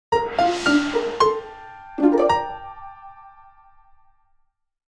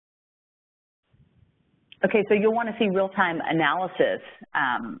Okay, so you'll want to see real-time analysis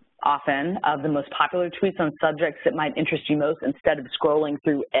often of the most popular tweets on subjects that might interest you most instead of scrolling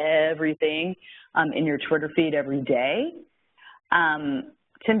through everything in your Twitter feed every day.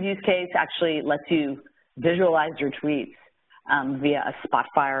 Tim's use case actually lets you visualize your tweets via a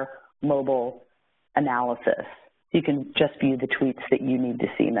Spotfire mobile analysis. You can just view the tweets that you need to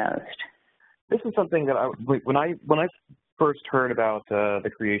see most. This is something that when I first heard about the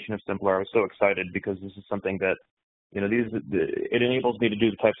creation of Simplr, I was so excited because this is something that, you know, it enables me to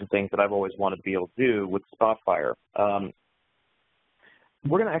do the types of things that I've always wanted to be able to do with Spotfire.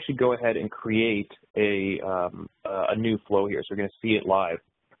 We're going to actually go ahead and create a new flow here, so we're going to see it live.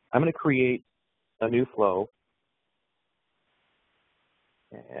 I'm going to create a new flow,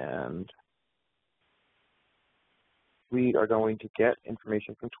 and we are going to get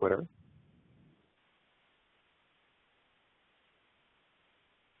information from Twitter.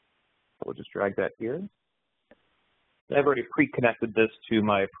 We'll just drag that here. I've already pre-connected this to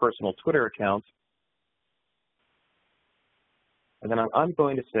my personal Twitter account. And then I'm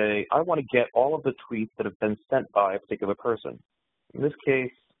going to say, I want to get all of the tweets that have been sent by a particular person. In this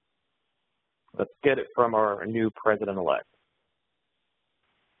case, let's get it from our new president-elect.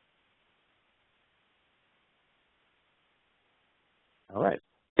 All right.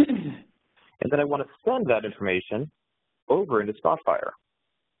 And then I want to send that information over into Spotfire.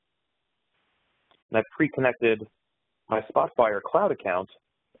 And I've pre-connected my Spotfire cloud account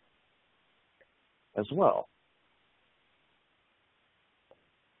as well.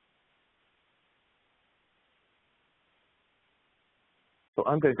 So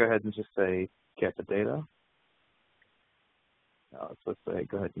I'm going to go ahead and just say, get the data. Now let's say,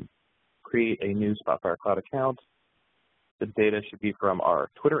 go ahead and create a new Spotfire cloud account. The data should be from our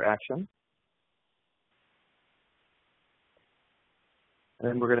Twitter action. And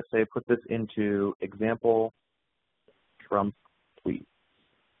then we're going to say, put this into example Trump tweet.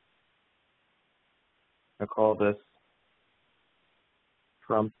 I'll call this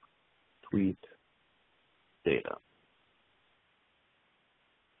Trump tweet data.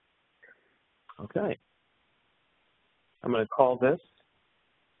 Okay. I'm going to call this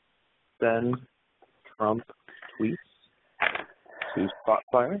send Trump tweets to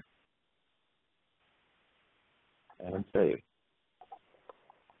Spotfire and save.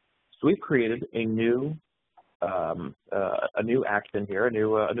 So we've created a new action here, a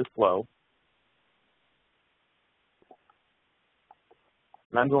new flow.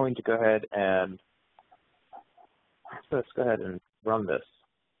 And I'm going to go ahead and let's go ahead and run this.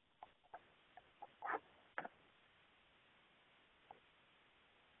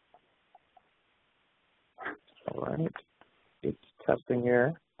 All right, it's testing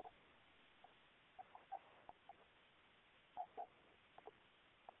here.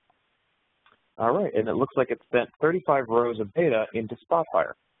 All right, and it looks like it sent 35 rows of data into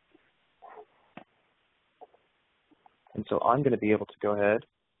Spotfire. And so I'm going to be able to go ahead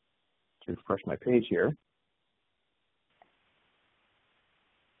to refresh my page here.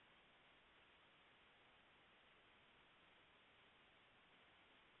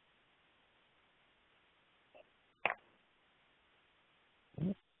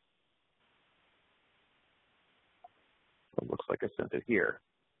 It looks like I sent it here.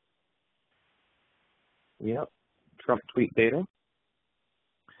 Yep, Trump tweet data.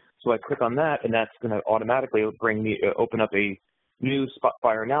 So I click on that, and that's going to automatically bring me open up a new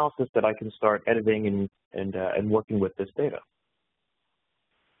Spotfire analysis that I can start editing and working with this data.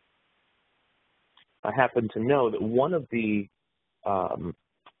 I happen to know that one of the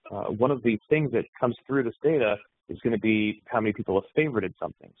things that comes through this data is going to be how many people have favorited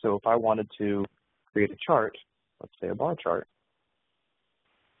something. So if I wanted to create a chart, let's say a bar chart,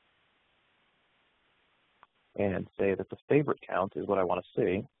 and say that the favorite count is what I want to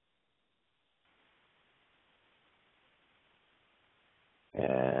see.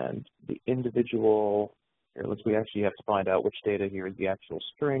 And the individual, here, we actually have to find out which data here is the actual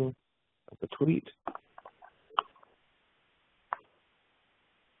string of the tweet.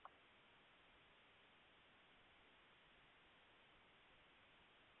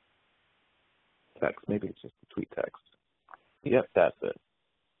 Text, maybe it's just the tweet text. Yep, that's it.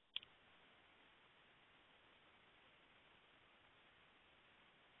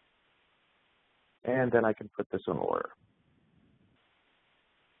 And then I can put this in order.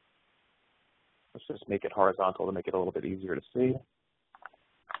 Let's just make it horizontal to make it a little bit easier to see.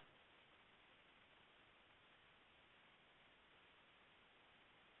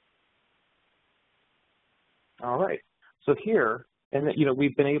 All right. So here, and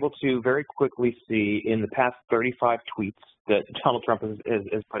we've been able to very quickly see in the past 35 tweets that Donald Trump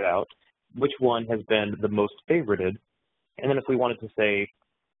has put out which one has been the most favorited. And then if we wanted to say,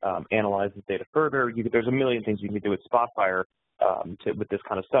 analyze this data further, there's a million things you can do with Spotfire with this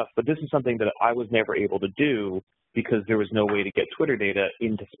kind of stuff. But this is something that I was never able to do because there was no way to get Twitter data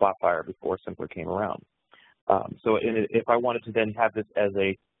into Spotfire before Simplr came around. So if I wanted to then have this as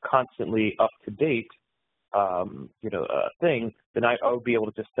a constantly up-to-date thing, then I would be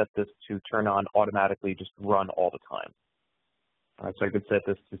able to just set this to turn on automatically, just run all the time. All right, so I could set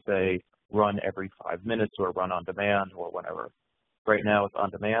this to say run every 5 minutes or run on demand or whatever. Right now it's on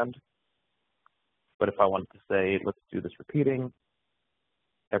demand, but if I wanted to say let's do this repeating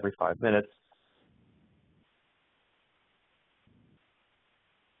every 5 minutes,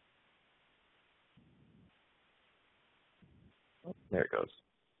 there it goes.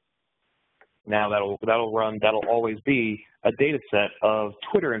 Now that'll always be a data set of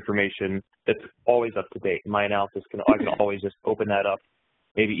Twitter information that's always up to date. My analysis I can always just open that up,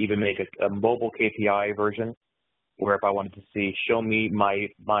 maybe even make a mobile KPI version, where if I wanted to see, show me my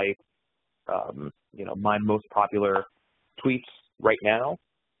most popular tweets right now,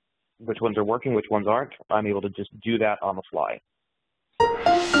 which ones are working, which ones aren't, I'm able to just do that on the fly.